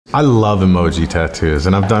I love emoji tattoos,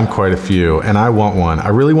 and I've done quite a few, and I want one. I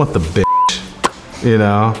really want the bitch, you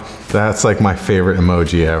know? That's like my favorite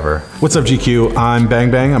emoji ever. What's up, GQ? I'm Bang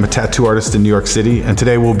Bang. I'm a tattoo artist in New York City, and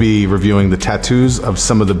today we'll be reviewing the tattoos of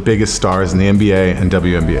some of the biggest stars in the NBA and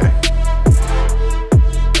WNBA.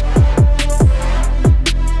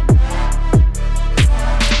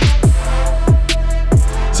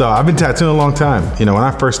 So I've been tattooing a long time. You know, when I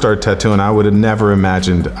first started tattooing, I would have never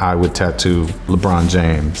imagined I would tattoo LeBron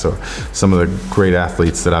James or some of the great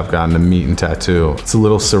athletes that I've gotten to meet and tattoo. It's a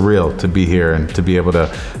little surreal to be here and to be able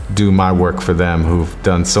to do my work for them who've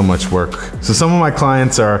done so much work. So some of my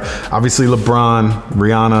clients are obviously LeBron,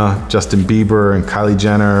 Rihanna, Justin Bieber, and Kylie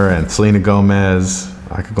Jenner, and Selena Gomez.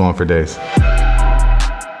 I could go on for days.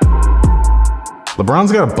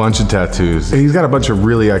 LeBron's got a bunch of tattoos. He's got a bunch of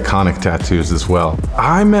really iconic tattoos as well.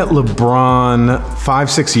 I met LeBron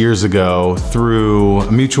 5-6 years ago through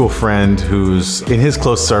a mutual friend who's in his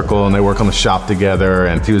close circle, and they work on the shop together,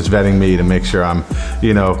 and he was vetting me to make sure I'm,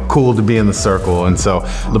 you know, cool to be in the circle. And so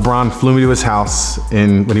LeBron flew me to his house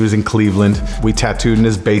when he was in Cleveland. We tattooed in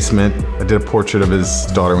his basement. I did a portrait of his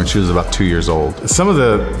daughter when she was about 2 years old. Some of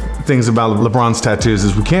the things about LeBron's tattoos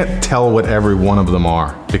is we can't tell what every one of them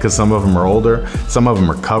are because some of them are older, some of them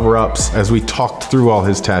are cover-ups. As we talked through all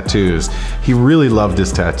his tattoos, he really loved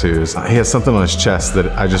his tattoos. He has something on his chest that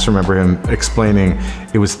I just remember him explaining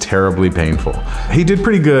it was terribly painful. He did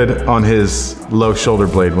pretty good on his low shoulder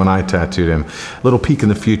blade when I tattooed him. Little peek in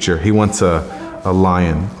the future, he wants a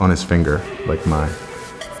lion on his finger like mine.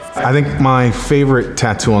 I think my favorite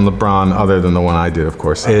tattoo on LeBron, other than the one I did, of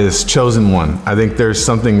course, is Chosen One. I think there's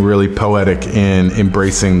something really poetic in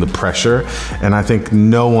embracing the pressure, and I think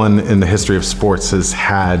no one in the history of sports has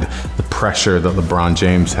had the pressure that LeBron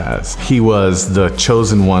James has. He was the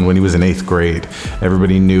chosen one when he was in 8th grade.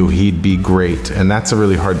 Everybody knew he'd be great, and that's a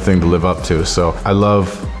really hard thing to live up to. So I love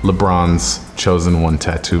LeBron's Chosen One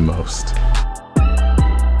tattoo most.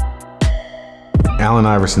 Allen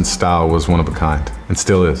Iverson's style was one of a kind, and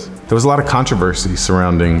still is. There was a lot of controversy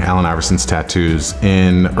surrounding Allen Iverson's tattoos.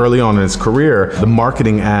 Early on in his career, the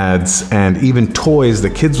marketing ads and even toys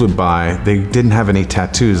that kids would buy, they didn't have any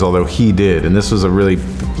tattoos, although he did, and this was a really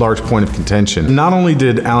large point of contention. Not only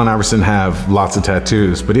did Allen Iverson have lots of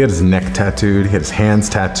tattoos, but he had his neck tattooed, he had his hands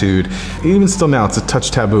tattooed. Even still now, it's a touch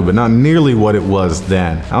taboo, but not nearly what it was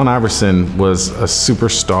then. Allen Iverson was a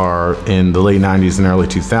superstar in the late 90s and early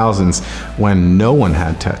 2000s when no one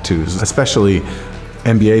had tattoos, especially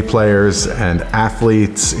NBA players and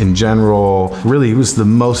athletes in general. Really, he was the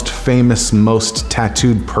most famous, most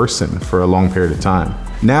tattooed person for a long period of time.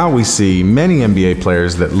 Now we see many NBA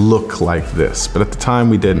players that look like this, but at the time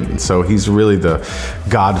we didn't. So he's really the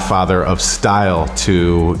godfather of style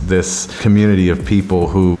to this community of people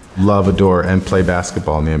who love, adore, and play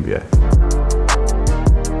basketball in the NBA.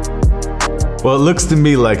 Well, it looks to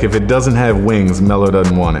me like if it doesn't have wings, Melo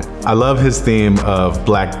doesn't want it. I love his theme of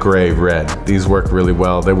black, gray, red. These work really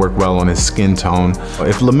well. They work well on his skin tone.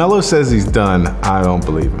 If LaMelo says he's done, I don't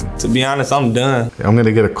believe him. To be honest, I'm done. I'm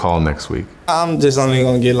gonna get a call next week. I'm just only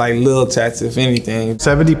gonna get like little tats, if anything.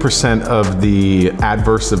 70% of the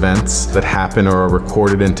adverse events that happen or are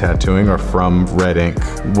recorded in tattooing are from red ink.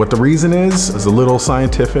 What the reason is a little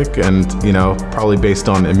scientific and, you know, probably based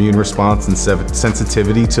on immune response and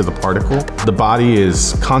sensitivity to the particle. The body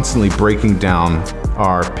is constantly breaking down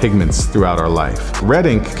our pigments throughout our life. Red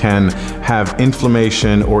ink can have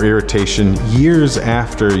inflammation or irritation years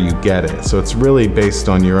after you get it. So it's really based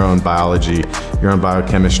on your own biology, your own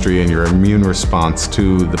biochemistry, and your immune response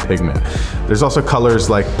to the pigment. There's also colors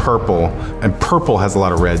like purple, and purple has a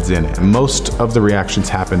lot of reds in it. Most of the reactions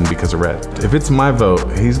happen because of red. If it's my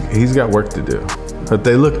vote, he's got work to do. But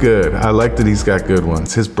they look good. I like that he's got good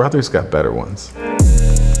ones. His brother's got better ones.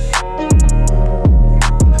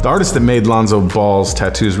 The artist that made Lonzo Ball's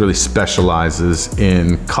tattoos really specializes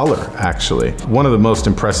in color, actually. One of the most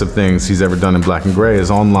impressive things he's ever done in black and gray is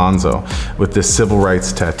on Lonzo with this civil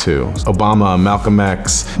rights tattoo. Obama, Malcolm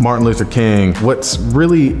X, Martin Luther King. What's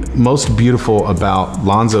really most beautiful about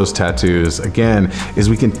Lonzo's tattoos, again, is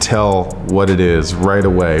we can tell what it is right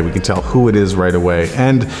away. We can tell who it is right away.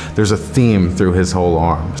 And there's a theme through his whole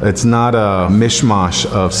arm. It's not a mishmash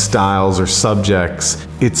of styles or subjects.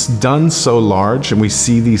 It's done so large, and we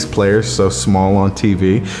see these players so small on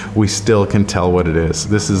TV, we still can tell what it is.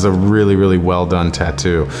 This is a really, really well done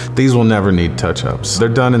tattoo. These will never need touch-ups. They're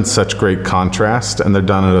done in such great contrast, and they're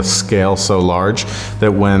done at a scale so large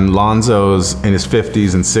that when Lonzo's in his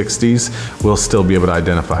 50s and 60s, we'll still be able to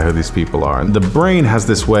identify who these people are. And the brain has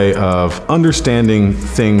this way of understanding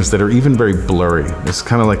things that are even very blurry. It's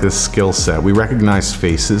kind of like this skill set. We recognize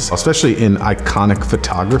faces, especially in iconic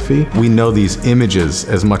photography. We know these images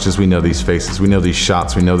as much as we know these faces. We know these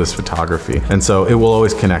shots, we know this photography. And so it will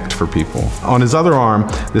always connect for people. On his other arm,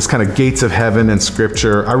 this kind of gates of heaven and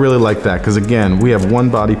scripture, I really like that because again, we have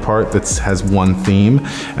one body part that has one theme,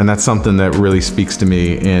 and that's something that really speaks to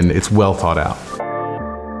me, and it's well thought out.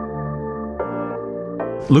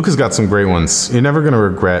 Luka's got some great ones. You're never gonna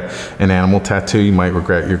regret an animal tattoo. You might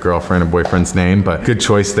regret your girlfriend or boyfriend's name, but good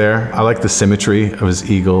choice there. I like the symmetry of his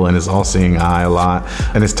eagle and his all-seeing eye a lot,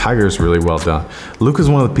 and his tiger is really well done. Luka's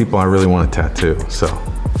one of the people I really want to tattoo, so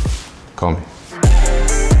call me.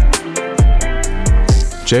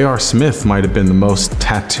 J.R. Smith might have been the most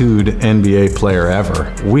tattooed NBA player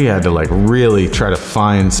ever. We had to like really try to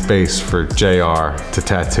find space for J.R. to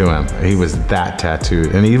tattoo him. He was that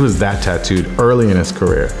tattooed, and he was that tattooed early in his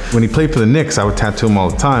career. When he played for the Knicks, I would tattoo him all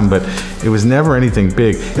the time, but it was never anything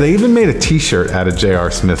big. They even made a t-shirt out of J.R.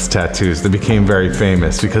 Smith's tattoos that became very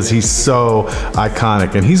famous because he's so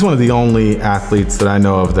iconic, and he's one of the only athletes that I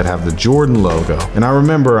know of that have the Jordan logo. And I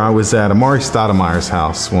remember I was at Amari Stoudemire's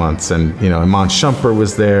house once, and you know, Iman Shumpert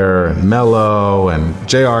was there, and Melo, and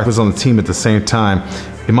JR was on the team at the same time.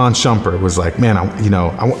 Iman Shumpert was like, man, I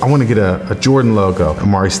want to get a Jordan logo.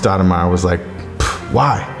 Amari Stoudemire was like,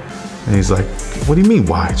 why? And he's like, what do you mean,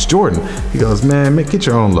 why? It's Jordan. He goes, man, get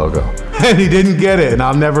your own logo. And he didn't get it, and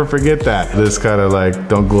I'll never forget that. This kind of like,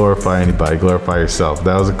 don't glorify anybody, glorify yourself.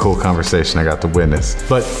 That was a cool conversation I got to witness.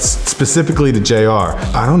 But specifically to JR,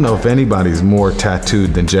 I don't know if anybody's more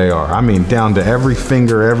tattooed than JR. I mean, down to every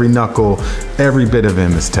finger, every knuckle, every bit of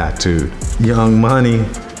him is tattooed. Young Money,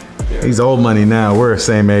 he's old money now, we're the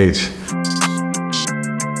same age.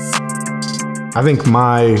 I think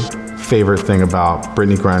my favorite thing about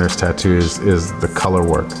Brittney Griner's tattoos is the color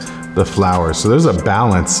work, the flowers. So there's a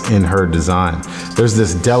balance in her design. There's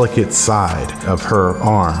this delicate side of her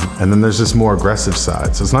arm, and then there's this more aggressive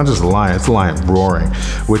side. So it's not just a lion, it's a lion roaring,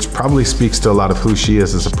 which probably speaks to a lot of who she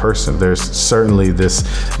is as a person. There's certainly this,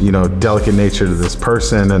 delicate nature to this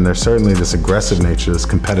person, and there's certainly this aggressive nature, this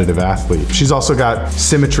competitive athlete. She's also got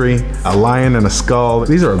symmetry, a lion and a skull.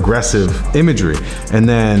 These are aggressive imagery. And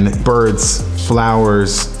then birds,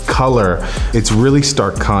 flowers, color. It's really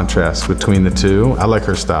stark contrast between the two. I like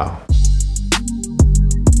her style.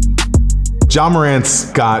 Ja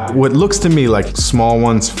Morant's got what looks to me like small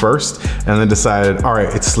ones first, and then decided, all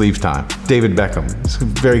right, it's sleeve time. David Beckham,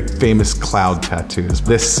 very famous cloud tattoos.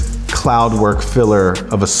 This cloud work filler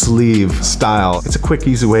of a sleeve style, it's a quick,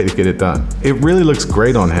 easy way to get it done. It really looks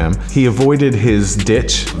great on him. He avoided his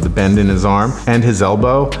ditch, the bend in his arm, and his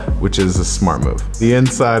elbow, which is a smart move. The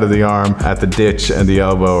inside of the arm at the ditch and the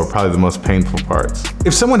elbow are probably the most painful parts.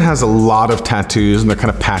 If someone has a lot of tattoos and they're kind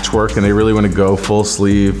of patchwork and they really want to go full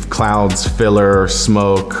sleeve, clouds, filler,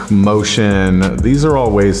 smoke, motion, these are all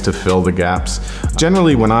ways to fill the gaps.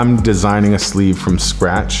 Generally, when I'm designing a sleeve from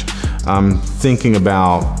scratch, I'm thinking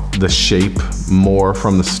about the shape more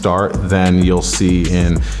from the start than you'll see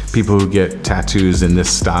in people who get tattoos in this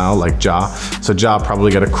style, like Ja. So Ja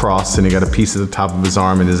probably got a cross, and he got a piece at the top of his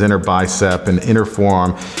arm and his inner bicep and inner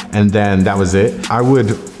forearm, and then that was it. I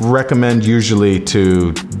would recommend usually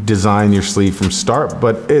to design your sleeve from start,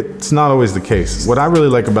 but it's not always the case. What I really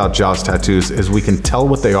like about Ja's tattoos is we can tell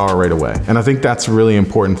what they are right away. And I think that's a really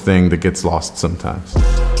important thing that gets lost sometimes.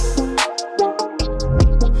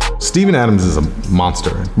 Steven Adams is a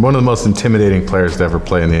monster. One of the most intimidating players to ever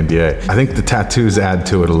play in the NBA. I think the tattoos add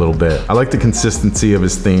to it a little bit. I like the consistency of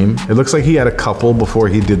his theme. It looks like he had a couple before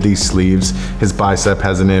he did these sleeves. His bicep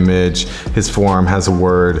has an image, his forearm has a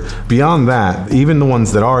word. Beyond that, even the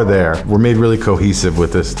ones that are there were made really cohesive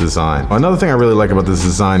with this design. Another thing I really like about this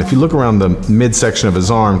design, if you look around the midsection of his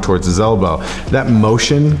arm towards his elbow, that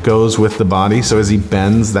motion goes with the body. So as he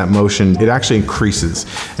bends, that motion, it actually increases.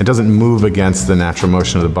 It doesn't move against the natural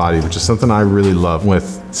motion of the body, which is something I really love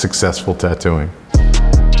with successful tattooing.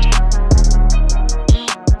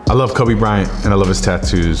 I love Kobe Bryant and I love his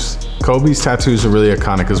tattoos. Kobe's tattoos are really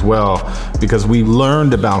iconic as well because we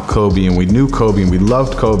learned about Kobe and we knew Kobe and we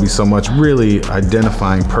loved Kobe so much, really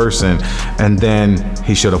identifying person, and then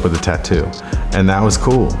he showed up with a tattoo. And that was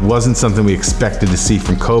cool. It wasn't something we expected to see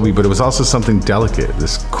from Kobe, but it was also something delicate,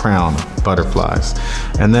 this crown of butterflies.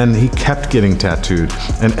 And then he kept getting tattooed,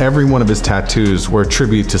 and every one of his tattoos were a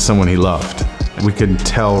tribute to someone he loved. We can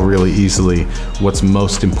tell really easily what's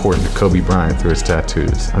most important to Kobe Bryant through his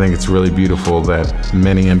tattoos. I think it's really beautiful that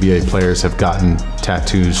many NBA players have gotten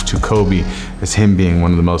tattoos to Kobe as him being one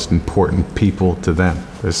of the most important people to them.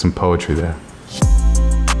 There's some poetry there.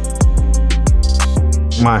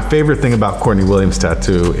 My favorite thing about Courtney Williams'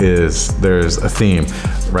 tattoo is there's a theme,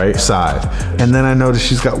 right side. And then I noticed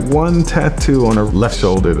she's got one tattoo on her left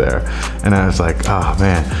shoulder there. And I was like, oh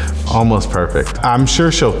man, almost perfect. I'm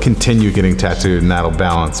sure she'll continue getting tattooed and that'll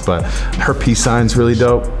balance, but her peace sign's really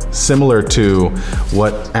dope. Similar to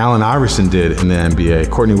what Allen Iverson did in the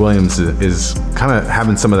NBA. Courtney Williams is kind of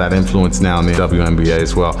having some of that influence now in the WNBA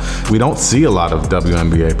as well. We don't see a lot of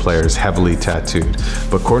WNBA players heavily tattooed,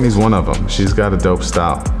 but Courtney's one of them. She's got a dope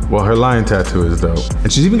style. Well, her lion tattoo is dope.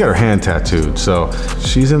 And she's even got her hand tattooed, so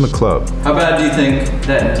she's in the club. How bad do you think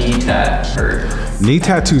that knee tat hurt? Knee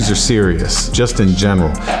tattoos are serious, just in general.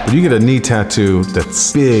 But you get a knee tattoo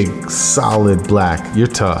that's big, solid black, you're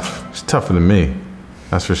tough. It's tougher than me,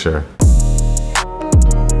 that's for sure.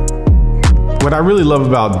 What I really love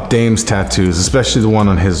about Dame's tattoos, especially the one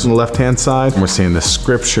on his left-hand side, we're seeing the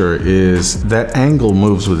scripture, is that angle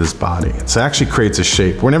moves with his body. So it actually creates a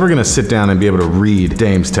shape. We're never gonna sit down and be able to read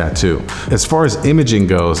Dame's tattoo. As far as imaging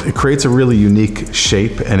goes, it creates a really unique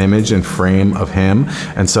shape and image and frame of him.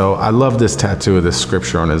 And so I love this tattoo of this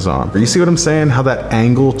scripture on his arm. You see what I'm saying? How that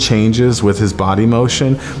angle changes with his body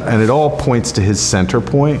motion, and it all points to his center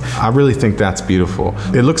point. I really think that's beautiful.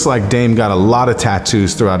 It looks like Dame got a lot of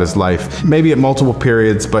tattoos throughout his life. Maybe at multiple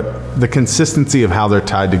periods, but the consistency of how they're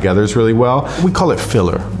tied together is really well. We call it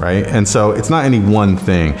filler, right? And so it's not any one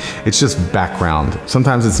thing, it's just background.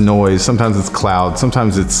 Sometimes it's noise, sometimes it's cloud,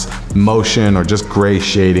 sometimes it's motion or just gray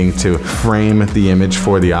shading to frame the image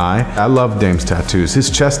for the eye. I love Dame's tattoos. His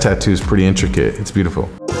chest tattoo is pretty intricate, it's beautiful.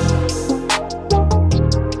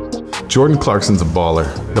 Jordan Clarkson's a baller.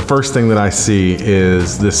 The first thing that I see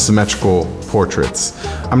is this symmetrical portraits.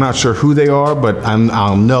 I'm not sure who they are, but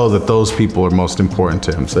I'll know that those people are most important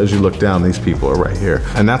to him. So as you look down, these people are right here.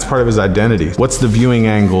 And that's part of his identity. What's the viewing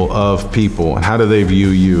angle of people and how do they view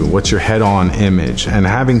you? What's your head-on image? And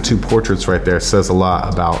having two portraits right there says a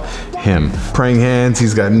lot about him. Praying hands,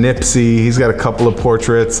 he's got Nipsey, he's got a couple of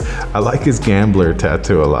portraits. I like his gambler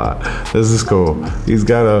tattoo a lot. This is cool. He's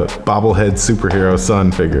got a bobblehead superhero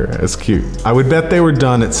son figure. It's cute. I would bet they were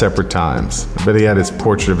done at separate times. I bet he had his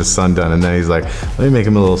portrait of his son done and then he's like, let me make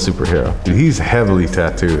him a little superhero. Dude, he's heavily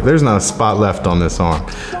tattooed. There's not a spot left on this arm.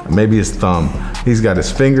 Maybe his thumb. He's got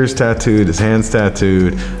his fingers tattooed, his hands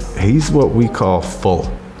tattooed. He's what we call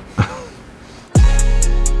full.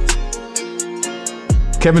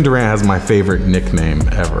 Kevin Durant has my favorite nickname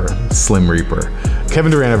ever, Slim Reaper.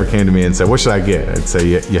 Kevin Durant ever came to me and said, what should I get? I'd say,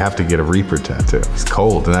 you have to get a Reaper tattoo. It's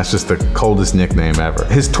cold, and that's just the coldest nickname ever.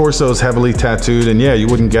 His torso is heavily tattooed, and yeah, you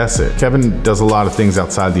wouldn't guess it. Kevin does a lot of things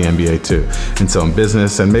outside the NBA too. And so in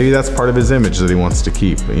business, and maybe that's part of his image that he wants to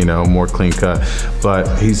keep, you know, more clean cut.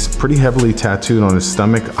 But he's pretty heavily tattooed on his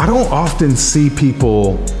stomach. I don't often see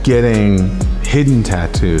people getting hidden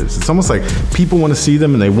tattoos. It's almost like people want to see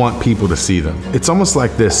them and they want people to see them. It's almost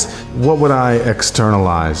like this, what would I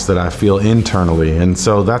externalize that I feel internally? And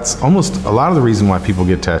so that's almost a lot of the reason why people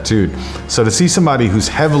get tattooed. So to see somebody who's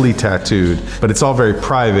heavily tattooed, but it's all very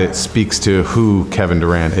private, speaks to who Kevin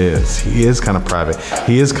Durant is. He is kind of private.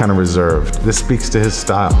 He is kind of reserved. This speaks to his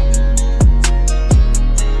style.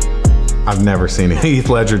 I've never seen a Heath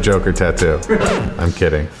Ledger Joker tattoo. I'm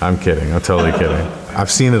kidding. I'm totally kidding.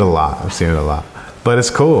 I've seen it a lot. But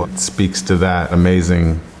it's cool. It speaks to that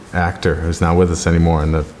amazing actor who's not with us anymore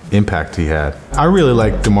and the impact he had. I really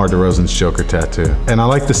like DeMar DeRozan's Joker tattoo. And I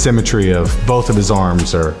like the symmetry of both of his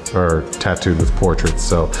arms are tattooed with portraits.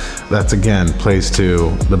 So that's, again, plays to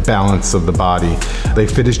the balance of the body. They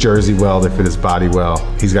fit his jersey well, they fit his body well.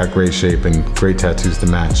 He's got great shape and great tattoos to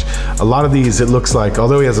match. A lot of these, it looks like,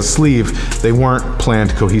 although he has a sleeve, they weren't planned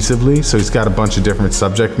cohesively. So he's got a bunch of different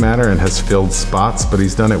subject matter and has filled spots, but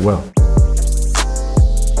he's done it well.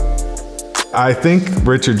 I think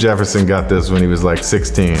Richard Jefferson got this when he was like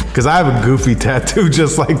 16. Because I have a goofy tattoo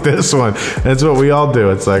just like this one. That's what we all do.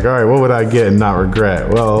 It's like, all right, what would I get and not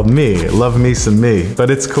regret? Well, me. Love me some me.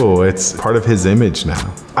 But it's cool. It's part of his image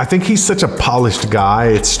now. I think he's such a polished guy.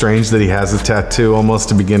 It's strange that he has a tattoo almost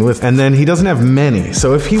to begin with. And then he doesn't have many.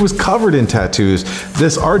 So if he was covered in tattoos,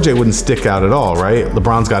 this RJ wouldn't stick out at all, right?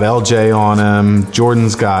 LeBron's got LJ on him.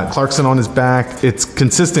 Jordan's got Clarkson on his back. It's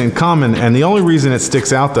consistent and common. And the only reason it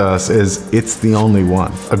sticks out to us is it's the only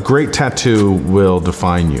one. A great tattoo will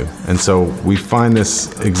define you. And so we find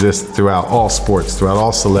this exists throughout all sports, throughout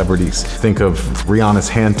all celebrities. Think of Rihanna's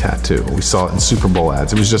hand tattoo. We saw it in Super Bowl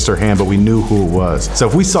ads. It was just her hand, but we knew who it was. So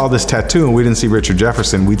if we saw this tattoo and we didn't see Richard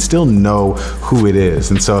Jefferson, we'd still know who it is.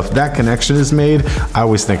 And so if that connection is made, I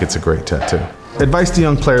always think it's a great tattoo. Advice to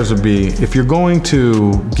young players would be, if you're going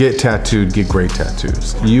to get tattooed, get great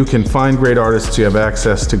tattoos. You can find great artists, you have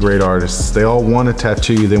access to great artists. They all want to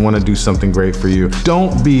tattoo you, they want to do something great for you.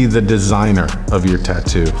 Don't be the designer of your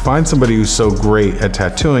tattoo. Find somebody who's so great at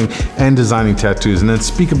tattooing and designing tattoos, and then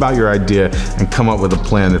speak about your idea and come up with a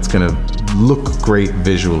plan that's going to look great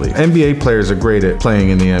visually. NBA players are great at playing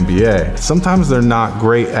in the NBA. Sometimes they're not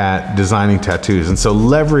great at designing tattoos, and so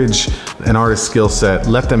leverage an artist's skill set,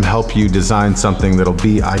 let them help you design something that'll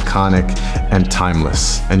be iconic and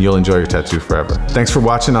timeless, and you'll enjoy your tattoo forever. Thanks for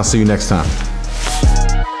watching, I'll see you next time.